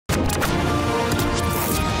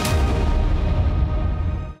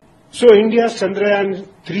So India's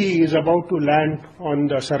Chandrayaan-3 is about to land on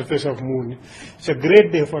the surface of Moon. It's a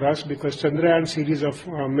great day for us because Chandrayaan series of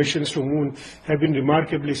missions to Moon have been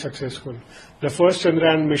remarkably successful. The first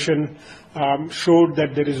Chandrayaan mission showed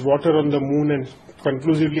that there is water on the Moon and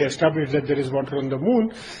conclusively established that there is water on the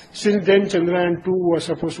Moon. Since then, Chandrayaan-2 was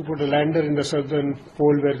supposed to put a lander in the southern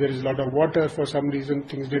pole where there is a lot of water. For some reason,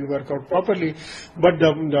 things didn't work out properly. But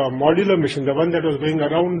the modular mission, the one that was going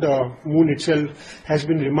around the Moon itself, has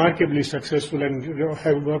been remarkably successful and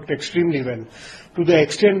have worked extremely well. To the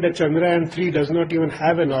extent that Chandrayaan-3 does not even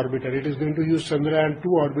have an orbiter. It is going to use Chandrayaan-2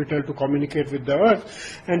 orbital to communicate with the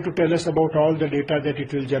Earth and to tell us about all the data that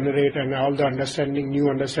it will generate and all the new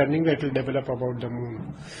understanding that it will develop about the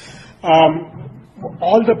Moon.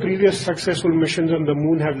 All the previous successful missions on the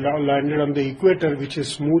Moon have landed on the equator, which is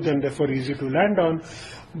smooth and therefore easy to land on.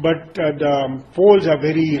 But the poles are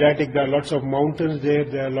very erratic. There are lots of mountains there.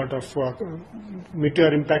 There are a lot of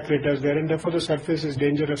meteor impact craters there, and therefore the surface is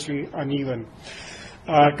dangerously uneven.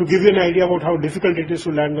 To give you an idea about how difficult it is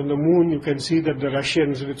to land on the Moon, you can see that the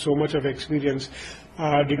Russians, with so much of experience,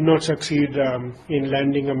 did not succeed in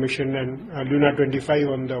landing a mission and Luna 25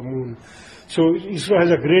 on the Moon. So ISRO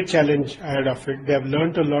has a great challenge ahead of it. They have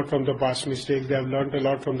learned a lot from the past mistakes. They have learned a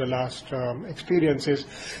lot from the last experiences.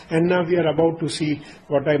 And now we are about to see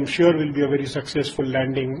what I'm sure will be a very successful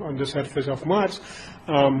landing on the surface of Mars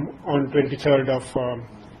on 23rd of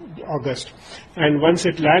August. And once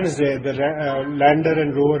it lands there, the lander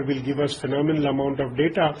and rover will give us phenomenal amount of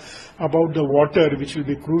data about the water, which will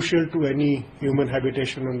be crucial to any human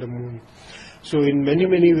habitation on the Moon. So in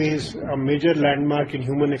many ways, a major landmark in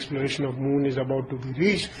human exploration of Moon is about to be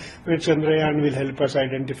reached, where Chandrayaan will help us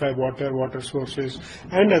identify water sources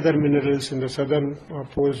and other minerals in the southern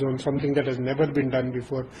pole zone, something that has never been done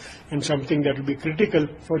before and something that will be critical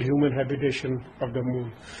for human habitation of the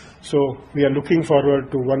Moon. So we are looking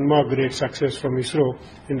forward to one more great success from ISRO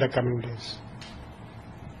in the coming days.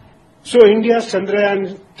 So India's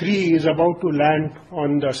Chandrayaan-3 is about to land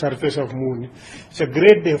on the surface of Moon. It's a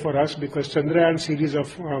great day for us because Chandrayaan series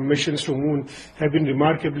of missions to Moon have been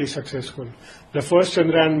remarkably successful. The first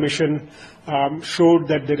Chandrayaan mission showed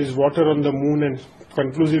that there is water on the Moon and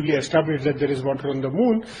conclusively established that there is water on the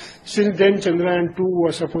Moon. Since then, Chandrayaan-2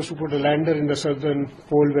 was supposed to put a lander in the southern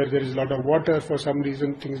pole where there is a lot of water. For some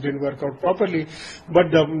reason, things didn't work out properly. But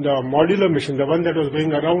the modular mission, the one that was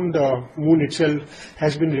going around the Moon itself,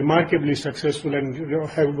 has been remarkably successful and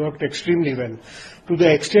have worked extremely well. To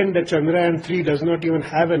the extent that Chandrayaan-3 does not even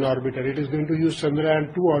have an orbiter. It is going to use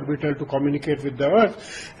Chandrayaan-2 orbital to communicate with the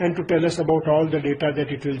Earth and to tell us about all the data that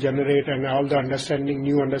it will generate and all the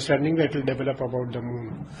new understanding that it will develop about the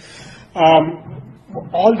Moon.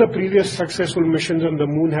 All the previous successful missions on the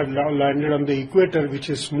Moon have landed on the equator, which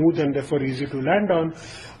is smooth and therefore easy to land on.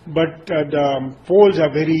 But the poles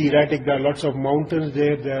are very erratic. There are lots of mountains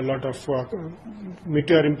there. There are a lot of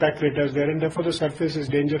meteor impact craters there, and therefore the surface is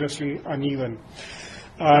dangerously uneven.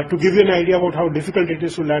 To give you an idea about how difficult it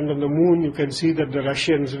is to land on the Moon, you can see that the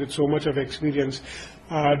Russians, with so much of experience,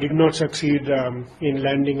 did not succeed in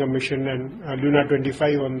landing a mission and Luna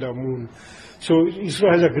 25 on the Moon. So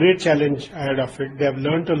ISRO has a great challenge ahead of it. They have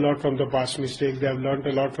learned a lot from the past mistakes. They have learned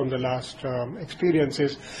a lot from the last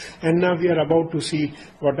experiences. And now we are about to see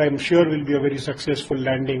what I'm sure will be a very successful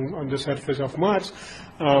landing on the surface of Mars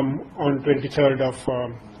on 23rd of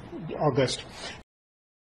August.